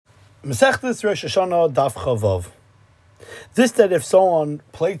Masechtas Rosh Hashanah Daf Chavav. This that if someone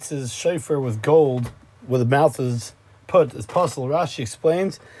plates his shofar with gold, where the mouth is put as puzzle, Rashi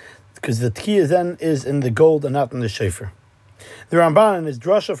explains, because the tkiyah then is in the gold and not in the shofar. The Ramban in his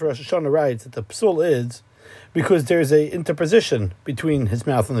drasha for Rosh Hashanah writes that the psul is because there's a interposition between his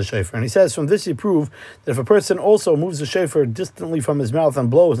mouth and the shofar. And he says from this you prove that if a person also moves the shofar distantly from his mouth and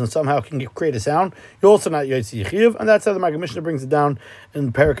blows and somehow can create a sound, you're also not Yotzi Yechiv. And that's how the Maggid Mishnah brings it down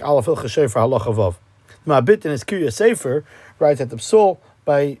in Perik Aleph Hilchos Shofar Halacha Vav. The Ma'abit in his Kiryas Sefer writes that the psul,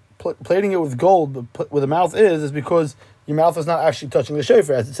 by plating it with gold, where the mouth is because your mouth is not actually touching the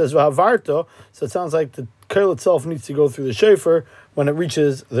shofar. As it says, V'havarto, so it sounds like the koil itself needs to go through the shofar when it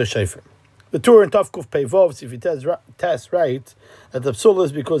reaches the shofar. The Torah in Tafkuf Peivov, see if you test right, that the psul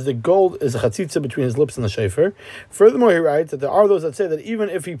is because the gold is a chatzitza between his lips and the shofar. Furthermore, he writes that there are those that say that even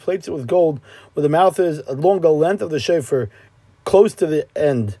if he plates it with gold, where the mouth is along the length of the shofar, close to the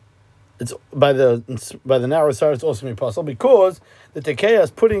end, it's by the narrow side, it's also possible because the tekeah is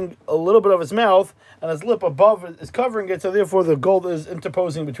putting a little bit of his mouth and his lip above it is covering it, so therefore the gold is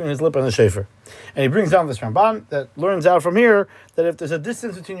interposing between his lip and the shofar. And he brings down this Ramban that learns out from here that if there's a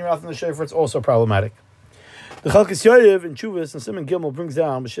distance between your mouth and the shofar, it's also problematic. The Chalkis Yoyev in Chuvas and Simon Gimel brings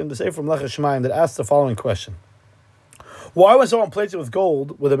down B'Shem the Sefer from Lech Shemayim that asks the following question: why when someone plates it with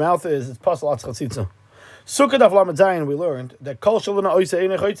gold, where the mouth is, it's pasal atz chatzitza? Sukkah Daf Lamed Zayin, we learned that kol shalina oisa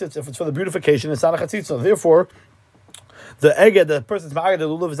einei chaytzitz, if it's for the beautification, it's not a chatzitza. Therefore, the eged, the person's ma'aged, the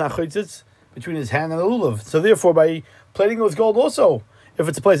lulav is not chaytzitz between his hand and the lulav. So therefore, by plating it with gold also, if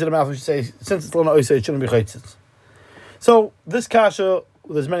it's a place in the mouth, we should say, since it's lina oisa, it shouldn't be chaytzitz. So this kasha,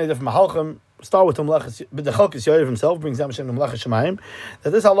 there's many different mahalchim. Start with the Chalkis Yoyev himself brings down B'Shem Melech Shemayim that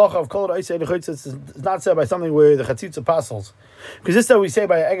this halacha of kol oisa einei chaytzitz is not said by something where the chatzitza passes. Because this that we say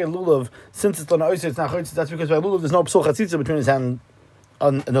by eged lulav, since it's lina oisa, it's not chaytzitz. That's because by lulav there's no psul chatzitza between his hand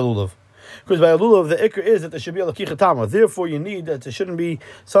and the lulav. Because by a lulav, the ikr is that there should be a lakicha tama. Therefore, you need that there shouldn't be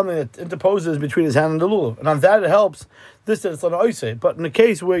something that interposes between his hand and the lulav. And on that, it helps this that it's lana oisei. But in the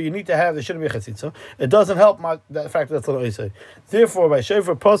case where you need to have, there shouldn't be a chatzitza, it doesn't help the fact that it's lana oisei. Therefore, by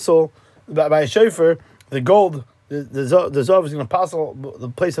shofar puzzle, by a shofar, the gold, the zav is going to puzzle the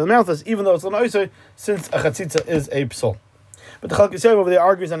place of the mouth, is, even though it's lana oisei, since a chatzitza is a psul. But the Chalkis Yoyev over there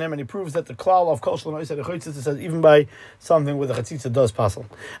argues on him, and he proves that the klal of kol shalom oisei the chaytzitza says even by something where the chatzitza does passel.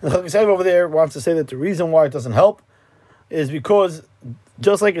 And the Chalkis Yoyev over there wants to say that the reason why it doesn't help is because,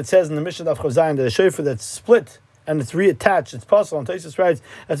 just like it says in the Mishnah of Chozayin, that a shofar that's split and it's reattached, it's passel. And Tosfos writes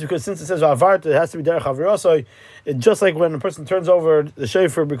that's because since it says avarta, it has to be derech havirosoi. It just like when a person turns over the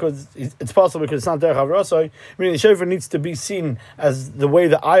shofar because it's possible because it's not derech havirosoi, meaning the shofar needs to be seen as the way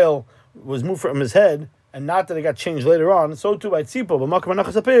the aisle was moved from his head, and not that it got changed later on. So too by tzipo, but makam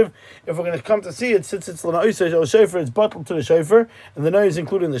anachas apiv, if we're going to come to see it, since it's lana oisei or shofar, it's bottled to the shofar, and the noise is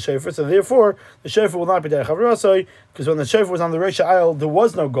included in the shofar. So therefore, the shofar will not be derech havirosoi, because when the shofar was on the reisha aisle, there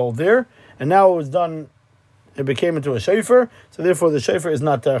was no gold there, and now it was done. It became into a shofar, so therefore the shofar is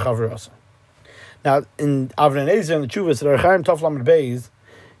not derech havirosoi. Now in Avnei Nezer in the Chuvas, the Rechaim Tov Lamed Beis,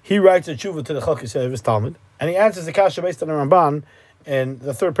 he writes a Chuvah to the Chalkis Yoyev his Talmud, and he answers the kasha based on the Ramban in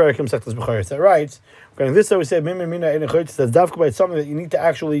the third parak of Masechtas Bechoros that writes, regarding this that we say Mimim Mina Einei Chaytzitz, that's dafka by something that you need to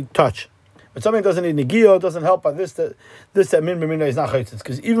actually touch. But something that doesn't need negio, doesn't help by this that Mimim Mina is not chaytzitz.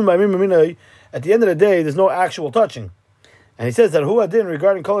 Because even by Mimim Mina, at the end of the day, there's no actual touching. And he says that Hu Adin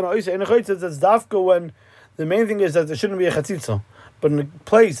regarding Kol Oisei Einei Chaytzitz, that's dafka when the main thing is that there shouldn't be a chatzitza. But in a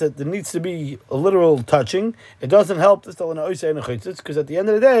place that there needs to be a literal touching, it doesn't help this Kol Oisei Einei Chaytzitz, because at the end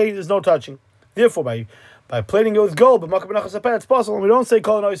of the day, there's no touching. Therefore, by plating it with gold, but makam anachas apeh, it's possible. And we don't say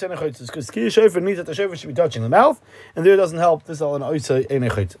kol oisei einei chaytzitz because kiyah shofar needs that the shofar should be touching the mouth, and there doesn't help this al oisei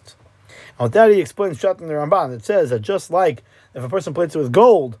einei chaytzitz. And with that, he explains shot in the Ramban. It says that just like if a person plates it with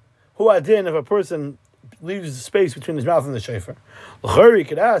gold, hu adin, if a person leaves the space between his mouth and the shofar, l'chari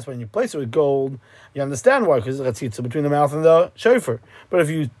could ask when you place it with gold, you understand why, because it's chatzitza between the mouth and the shofar. But if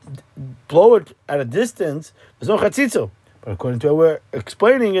you blow it at a distance, there's no chatzitza. But according to how we're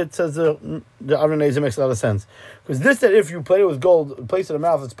explaining it, says the Avnei Nezer makes a lot of sense. Because this that if you play it with gold, place it in the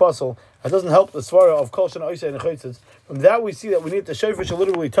mouth, it's puzzle, that doesn't help the svara of kol shana oisei einei chaytzitz. From that we see that we need the shofar should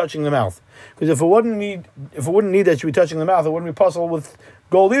literally touching the mouth. Because if it wouldn't need that should be touching the mouth, it wouldn't be puzzle with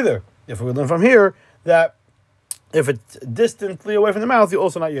gold either. If we learn from here that if it's distantly away from the mouth, you're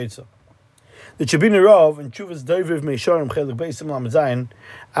also not yotza. The Chabina Rav in Chuvas Doviv Meisharim Chelik Beisim Lamed Zayin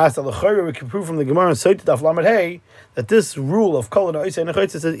asked that the we can prove from the Gemara and Sotah Daf Lamed Hey that this rule of Kol Oisei Einei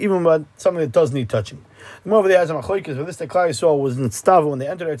Chaytzitz says even about something that does need touching. The more over there has a machlokes, but this the Klal Yisrael was in Stava when they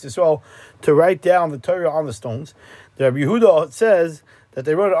entered Eretz Yisrael to write down the Torah on the stones. The Rabbi Yehuda says that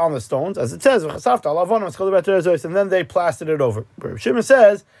they wrote it on the stones, as it says, and then they plastered it over. Rabbi Shimon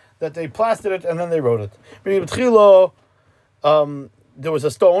says that they plastered it and then they wrote it. Meaning, b'tchila, there was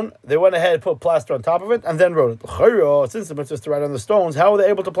a stone. They went ahead and put plaster on top of it and then wrote it. Since the mitzvah is to write on the stones, how were they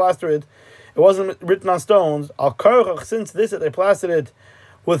able to plaster it? It wasn't written on stones. Al karach, since this that they plastered it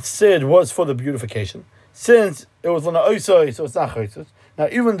with sid was for the beautification. Since it was lana oisoi, so it's not chaytzis. Now,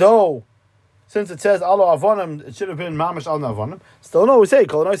 even though, since it says alo avonim, it should have been mamish al avonim. Still, no, we say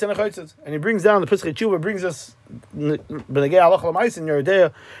kol nois and chaytzis, and he brings down the Pesach Tshuva, brings us b'negei halach l'mais in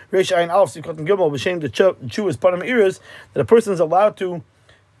Yeridea Reish Ayin Aleph Sikot and Gimel b'shem the Tshuva's panim iras that a person is allowed to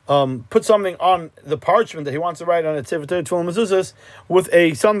put something on the parchment that he wants to write on a Sefer Torah Tefillin Mezuzahs with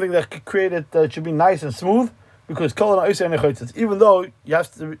something that could create it that should be nice and smooth, because kol nois and chaytzis, even though you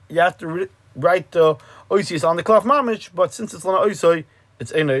have to write the oisius on the klaf mamish, but since it's lana oisoi,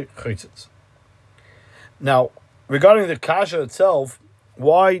 it's eine chaytzitz. Now, regarding the kasha itself,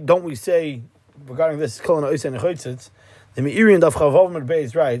 why don't we say regarding this kol lana oisoi and chaytzitz? The Meiri and Daf Chavav Amud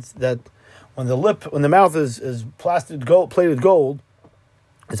Beis writes that when the mouth is plated gold,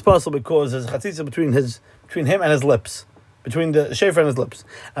 it's possible because there's a chatzitza between him and his lips, between the shofar and his lips.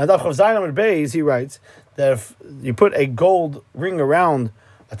 And Daf Chav Zayin Amud Beis, he writes that if you put a gold ring around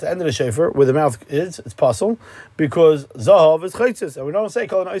at the end of the shofar, where the mouth is, it's possible, because zahav is chaytzis. And we don't say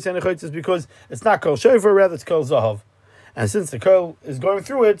kol nois and chaytzis because it's not kol shofar, rather it's kol zahav. And since the kol is going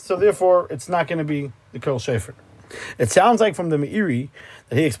through it, so therefore it's not going to be the kol shofar. It sounds like from the Meiri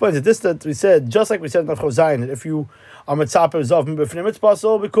that he explains that we said, just like we said in Chav Zayin, that if you are mitzapeh zahav b'fnim, it's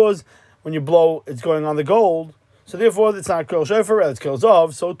possible because when you blow, it's going on the gold. So therefore, it's not kol shofar, rather it's kol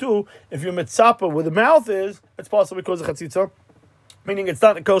zahav. So too, if you mitzapeh where the mouth is, it's possible because of chatzitza. Meaning it's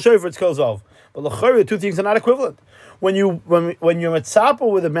not kol shofar, it's kol zav. But l'chayr, two things are not equivalent. When you're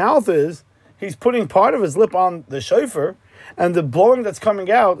mitzapah where the mouth is, he's putting part of his lip on the shofar, and the blowing that's coming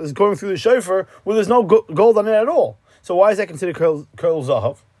out is going through the shofar where there's no gold on it at all. So why is that considered kol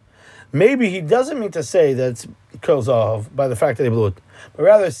zav? Maybe he doesn't mean to say that it's kol zav by the fact that he blew it, but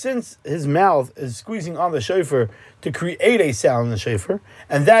rather since his mouth is squeezing on the shofar to create a sound in the shofar,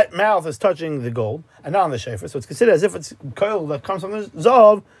 and that mouth is touching the gold and not on the shofar, so it's considered as if it's kol that comes from the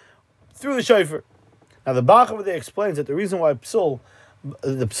zav through the shofar. Now the Bach over there explains that the reason why the psul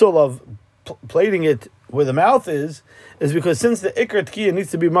of plating it where the mouth is because since the ikar tkiya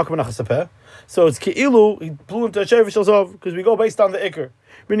needs to be makam nachasapeh, so it's keilu he blew into a shofar shel zav, because we go based on the ikar.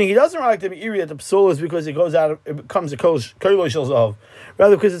 Meaning he doesn't like the Meiri that the psul is because it becomes a kol shel zav,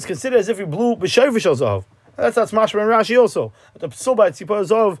 rather because it's considered as if he blew b'shofar shel zav. That's mashma and Rashi also. The psul by tzipah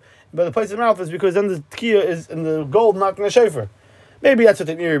zav by the place of the mouth is because then the tkiya is in the gold, not in the shofar. Maybe that's what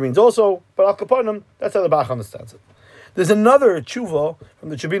the Meiri means also, but al kaponim, that's how the Bach understands it. There's another tshuva from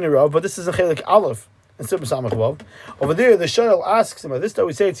the Chabini Rav, but this is a chelik aleph and Sibur Samach Vav. Over there, the Shayel asks him, this that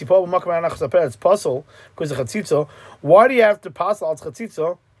we say it's puzzle because the chatzitza. Why do you have to pass al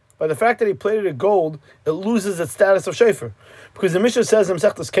chatzitza? By the fact that he plated it gold, it loses its status of shofar. Because the Mishnah says in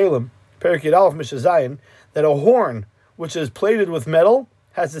Masechtas Kalim, Perek Yud Aleph Mishnah Zayin, that a horn which is plated with metal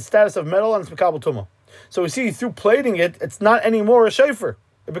has the status of metal and it's mekabel tumah. So we see through plating it, it's not anymore a shofar.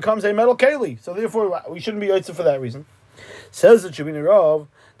 It becomes a metal keli. So therefore, we shouldn't be yotzei for that reason. Says the Chabini Rav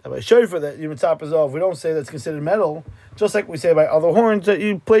that by shofar that you mitzapeh zav, we don't say that's considered metal, just like we say by other horns that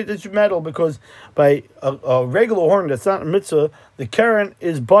you plate that's metal, because by a regular horn that's not a mitzvah, the keren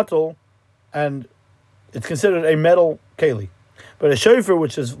is batel, and it's considered a metal keli. But a shofar,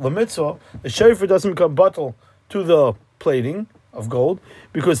 which is la mitzvah, the shofar doesn't become batel to the plating of gold,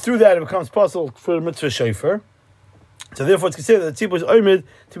 because through that it becomes possible for the mitzvah shofar. So therefore, it's considered that the tzipur is omid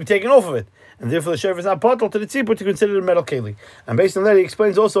to be taken off of it, and therefore the shofar is not batel to the tzipur to consider it a metal keli. And based on that, he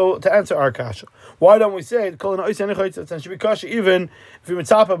explains also to answer our kasha. Why don't we say kol ha'ois and chatzitza and should be kasha even if you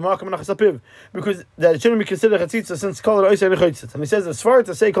mitzapeh b'makam nachasapiv, because that it shouldn't be considered chatzitza since kol ha'ois and chatzitza. And he says as far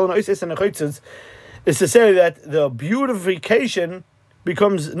to say kol ha'ois and chatzitza is to say that the beautification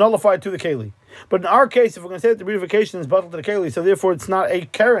becomes nullified to the keli. But in our case, if we're going to say that the beautification is batel to the keli, so therefore it's not a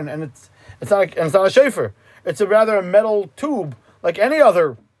keren and it's not a shofar. It's rather a metal tube, like any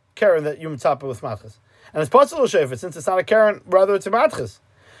other keren that you mitzapeh with matches. And it's possible shofar, since it's not a keren, rather it's a matches.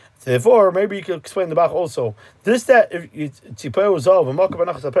 Therefore, maybe you could explain the Bach also. This that if tzipah zav and makam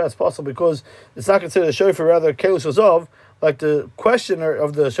nachas it's possible because it's not considered a shofar, rather kelus zav, like the questioner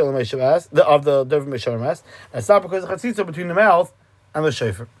of the Shalom Meshav asked, of the David Meshav asked, and it's not because of chatzitza between the mouth and the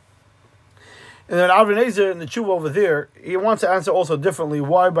shofar. And then Avnei Nezer in the tshuva over there, he wants to answer also differently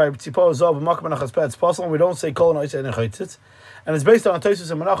why by tzipah zav and makam nachas it's possible we don't say kol ha'ois and chatzitz, and it's based on Tosfos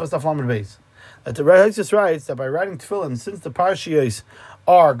and Menachos Daf Lamed Beis. That the Reitzis writes that by writing tefillin, since the parshiyos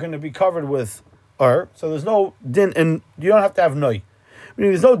are going to be covered with so there's no din, and you don't have to have noi.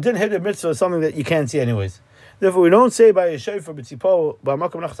 Meaning there's no din hidden mitzvah, something that you can't see anyways. Therefore, we don't say by a shofar b'tzipo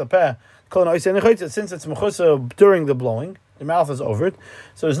b'makom nachzapeh kol ha'oisei nechotzitz, since it's mechusa during the blowing, the mouth is over it.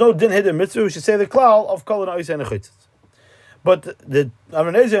 So there's no din hidden mitzvah. We should say the klal of kol ha'oisei nechotzitz. But the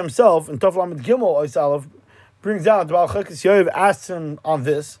Avnei Nezer himself in Tov Lamed Gimel Ois Aleph brings down the Baal Chokes Yoav asks him on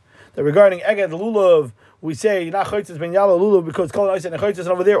this that regarding Eged Lulav, we say not Chotzes ben Yala Lulav because Kol Ois and Chotzes, and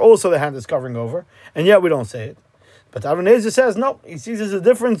over there also the hand is covering over, and yet we don't say it. But Avnei Nezer says no. He sees there's a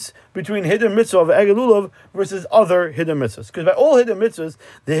difference between hidden mitzvah of Eged Lulav versus other hidden mitzvahs. Because by all hidden mitzvahs,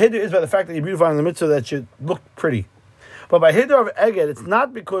 the hidden is by the fact that you're beautifying the mitzvah that should look pretty. But by hidden of Eged, it's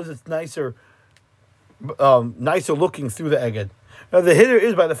not because it's nicer looking through the eged. Now the hitter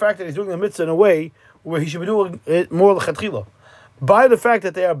is by the fact that he's doing the mitzvah in a way where he should be doing it more l'chatchila. By the fact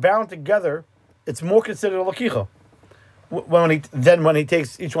that they are bound together, it's more considered a lakicha. When he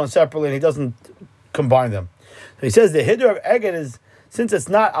takes each one separately and he doesn't combine them. So he says the hitter of eged is, since it's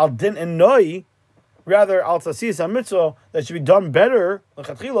not al din and noi, rather al tasis mitzvah that should be done better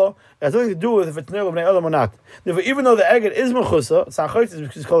l'chatchila, it has nothing to do with if it's neil b'nei olam or not. Therefore, even though the eged is mechusa, it's not chotzes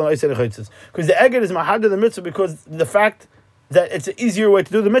because it's called an oisei nechotzes. Because the eged is mahad the mitzvah because the fact that it's an easier way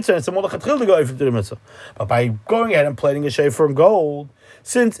to do the mitzvah, and it's a more l'chatchila to go into the mitzvah. But by going ahead and plating a shofar in gold,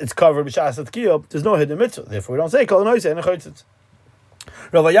 since it's covered b'shas atkiyah, there's no hidden mitzvah. Therefore, we don't say kol an oisei nechotzes.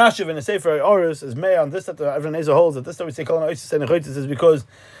 Rav Yashiv in the Sefer Orus is may on this that the Avnei Nezer holds that this that we say kol an oisei nechotzes is because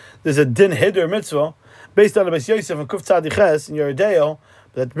there's a din hider mitzvah based on the Beis Yosef and Kuf Tzadiches in Yerideo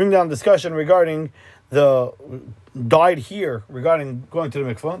that bring down discussion regarding the dyed here regarding going to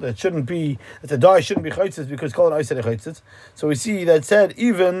the mikvah that the dye shouldn't be chaytzis because kol an oisei chaytzis. So we see that said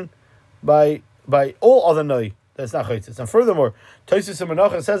even by all other noi that's not chaytzis. And furthermore, Tosfos and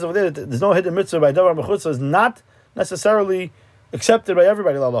Menachos says over there that there's no hidden mitzvah by davar mechutza is not necessarily accepted by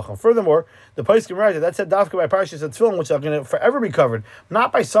everybody. Furthermore, the poskim write that said dafka by parshas tefillin, which are going to forever be covered,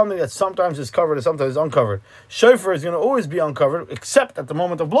 not by something that sometimes is covered and sometimes is uncovered. Shofar is going to always be uncovered, except at the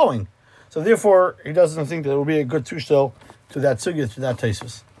moment of blowing. So therefore, he doesn't think that it will be a good tushtel to that sugya, to that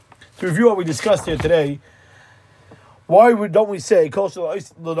Tosfos. To review what we discussed here today, why don't we say the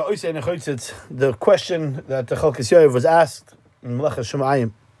question that the Chalkes Yoav was asked in Melechas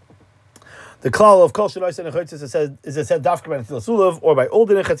Shemayim? The klal of kol shel oisei nechotzitz is it said dafka by netilas lulav or by old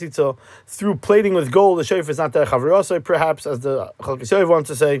din chatzitza through plating with gold. The shofar is not derech havriyosai, perhaps as the Chalkes Yoav wants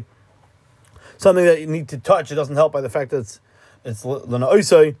to say, something that you need to touch. It doesn't help by the fact that it's lana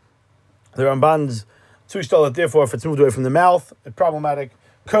oisei. The Ramban's tushtal that therefore if it's moved away from the mouth, it's problematic.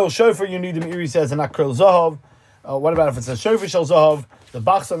 Curl shofar you need the Meiri says and not curl zahav. What about if it's a shofar shel zahav? The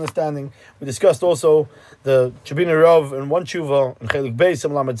Bach's understanding. We discussed also the Chabina Rav and one tshuva and Chelik Beis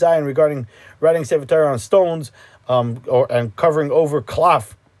and Lamed Zayin regarding writing Sefer Torah on stones, and covering over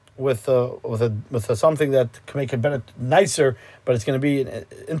klaf with something that can make it better, nicer, but it's going to be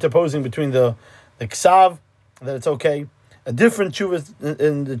interposing between the ksav, that it's okay. A different tshuva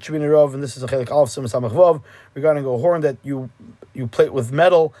in the Chabina Rav, and this is a Chelik Aleph Sim Samach Vav, regarding a horn that you plate with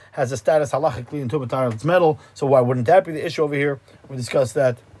metal has a status halachically in Tubatar, it's metal, so why wouldn't that be the issue over here? We discussed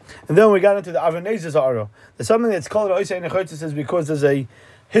that. And then we got into the Avnei Nezer's Ha'ara. There's something that's called oisei nechotzis is because there's a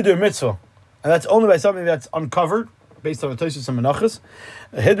hidur mitzvah, and that's only by something that's uncovered, based on the Tosfos and Menachos.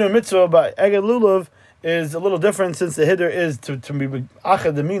 A hidur mitzvah by Eged Lulav is a little different since the hidur is to be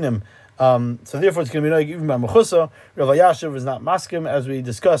achad the minim. So therefore, it's going to be like even by mechusa. Rav Yashiv is not maskim, as we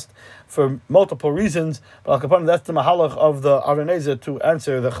discussed, for multiple reasons. But that's the mahalach of the Avnei Nezer to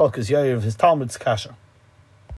answer the Chalkes Yoav, his Talmud's kasha.